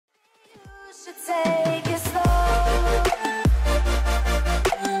Take it slow.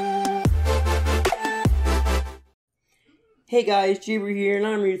 Hey guys, Jbro here, and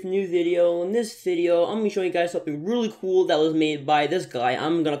I'm here with a new video. In this video, I'm going to show you guys something really cool that was made by this guy.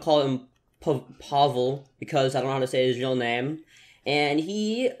 I'm going to call him Pavel, because I don't know how to say his real name. And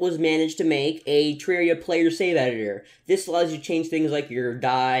he was managed to make a Terraria player save editor. This allows you to change things like your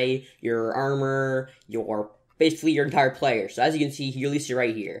die, your armor, basically your entire player. So as you can see, he released it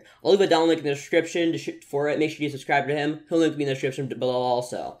right here. I'll leave a down link in the description for it. Make sure you subscribe to him. He'll link me in the description below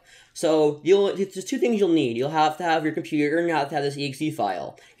also. So there's two things you'll need. You'll have to have your computer, and you'll have to have this exe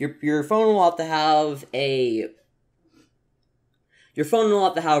file. Your phone will have to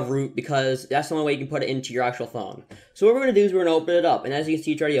have root, because that's the only way you can put it into your actual phone. So what we're going to do is we're going to open it up. And as you can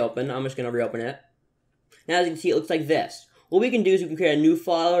see, it's already open. I'm just going to reopen it. Now as you can see, it looks like this. What we can do is we can create a new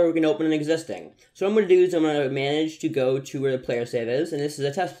file, or we can open an existing. So what I'm going to do is I'm going to manage to go to where the player save is, and this is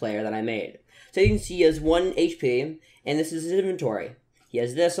a test player that I made. So you can see he has 1 HP, and this is his inventory. He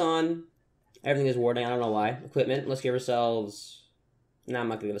has this on. Everything is warding, I don't know why. Equipment, let's give ourselves... No, I'm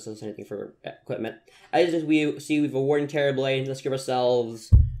not going to give ourselves anything for equipment. As we see, we have a warding Terra Blade. Let's give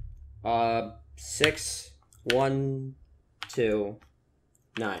ourselves 6, 1, 2,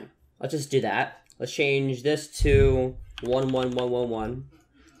 9. Let's just do that. Let's change this to 1, 1, 1, 1, 1.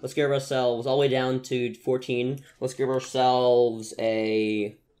 Let's give ourselves all the way down to 14. Let's give ourselves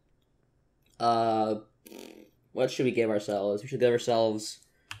a... what should we give ourselves? We should give ourselves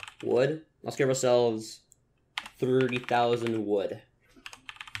wood. Let's give ourselves 30,000 wood.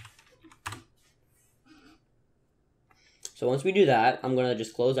 So once we do that, I'm going to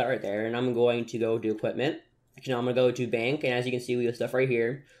just close that right there, and I'm going to go to equipment. Actually, now I'm going to go to bank, and as you can see, we have stuff right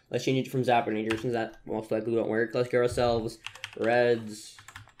here. Let's change it from Zappinator, since that most likely won't work. Let's give ourselves red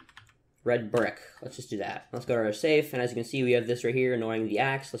brick. Let's just do that. Let's go to our safe, and as you can see, we have this right here, annoying the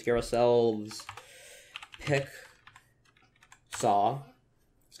axe. Let's give ourselves pick, saw.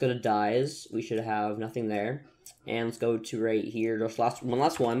 Let's go to dyes. We should have nothing there. And let's go to right here, just one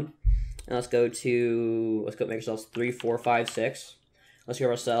last one. And let's go make ourselves 3, 4, 5, 6. Let's give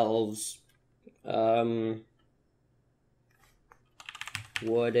ourselves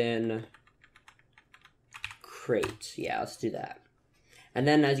wooden crate. Yeah, let's do that. And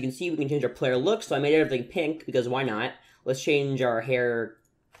then as you can see, we can change our player look. So I made everything pink, because why not? Let's change our hair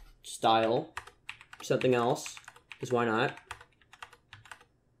style to something else, because why not?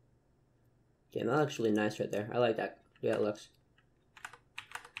 Damn, that looks really nice right there. I like that. Yeah, it looks.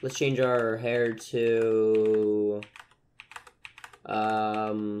 Let's change our hair to...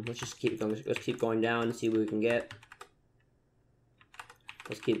 let's just keep going. Let's keep going down and see what we can get.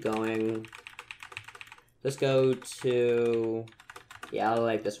 Let's keep going. Let's go to... Yeah, I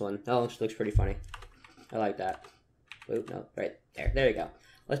like this one. That looks pretty funny. I like that. Oop, no, right there. There you go.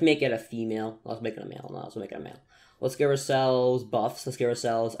 Let's make it a female. Let's make it a male. No, let's make it a male. Let's give ourselves buffs. Let's give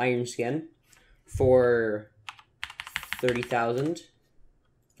ourselves iron skin for 30,000.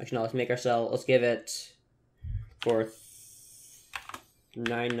 Actually, no, let's give it for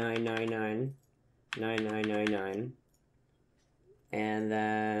 9999. 9999. And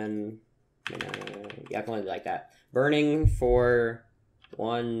then, yeah, I can only do like that. Burning for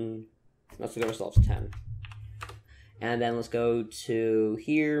 1, let's give ourselves 10. And then let's go to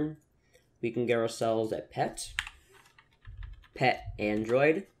here. We can get ourselves a pet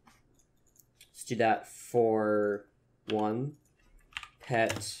android. Let's do that for 1.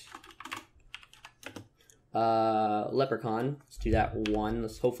 Pet leprechaun. Let's do that 1.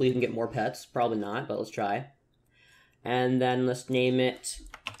 Hopefully we can get more pets. Probably not, but let's try. And then let's name it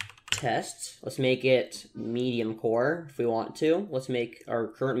test. Let's make it medium core if we want to. Let's make our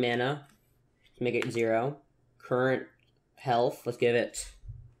current mana, make it 0. Current health, let's give it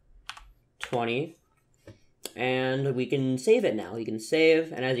 20. And we can save it now. You can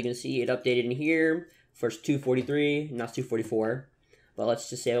save, and as you can see, it updated in here. First 243, now it's 244. But let's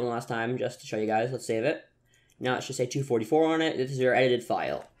just save it one last time just to show you guys. Let's save it. Now it should say 244 on it. This is your edited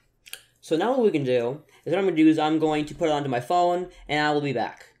file. So now what we can do is I'm going to put it onto my phone, and I will be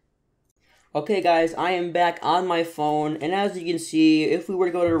back. Okay guys, I am back on my phone, and as you can see, if we were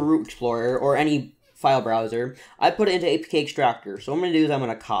to go to the Root Explorer or any file browser, I put it into APK Extractor. So what I'm going to do is I'm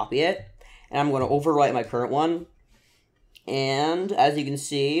going to copy it, and I'm going to overwrite my current one. And as you can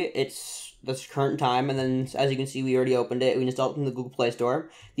see, it's this current time, and then as you can see, we already opened it. We installed it from the Google Play Store.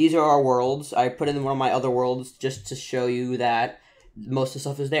 These are our worlds. I put in one of my other worlds just to show you that most of the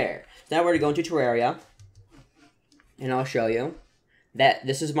stuff is there. So now we're going to go into Terraria, and I'll show you that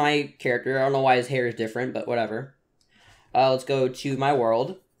this is my character. I don't know why his hair is different, but whatever. Let's go to my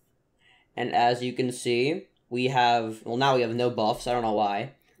world, and as you can see, we have, well, now we have no buffs. I don't know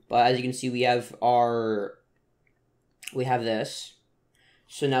why, But as you can see, we have this.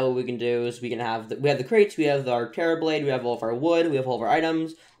 So now what we can do is we have the crates, we have our Terra Blade, we have all of our wood, we have all of our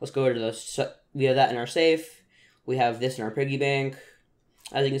items. Let's go to we have that in our safe. We have this in our piggy bank.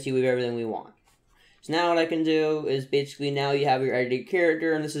 As you can see, we have everything we want. So now what I can do is basically now you have your edited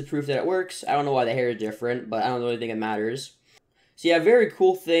character, and this is proof that it works. I don't know why the hair is different, but I don't really think it matters. So yeah, very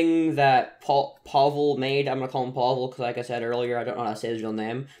cool thing that Pavel made. I'm going to call him Pavel because like I said earlier, I don't know how to say his real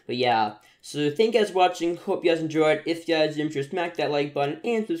name. But yeah, so thank you guys for watching. Hope you guys enjoyed. If you guys did, smack that like button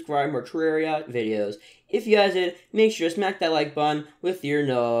and subscribe for more Terraria videos. If you guys did, make sure to smack that like button with your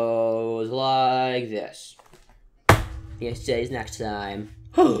nose like this. See you guys next time.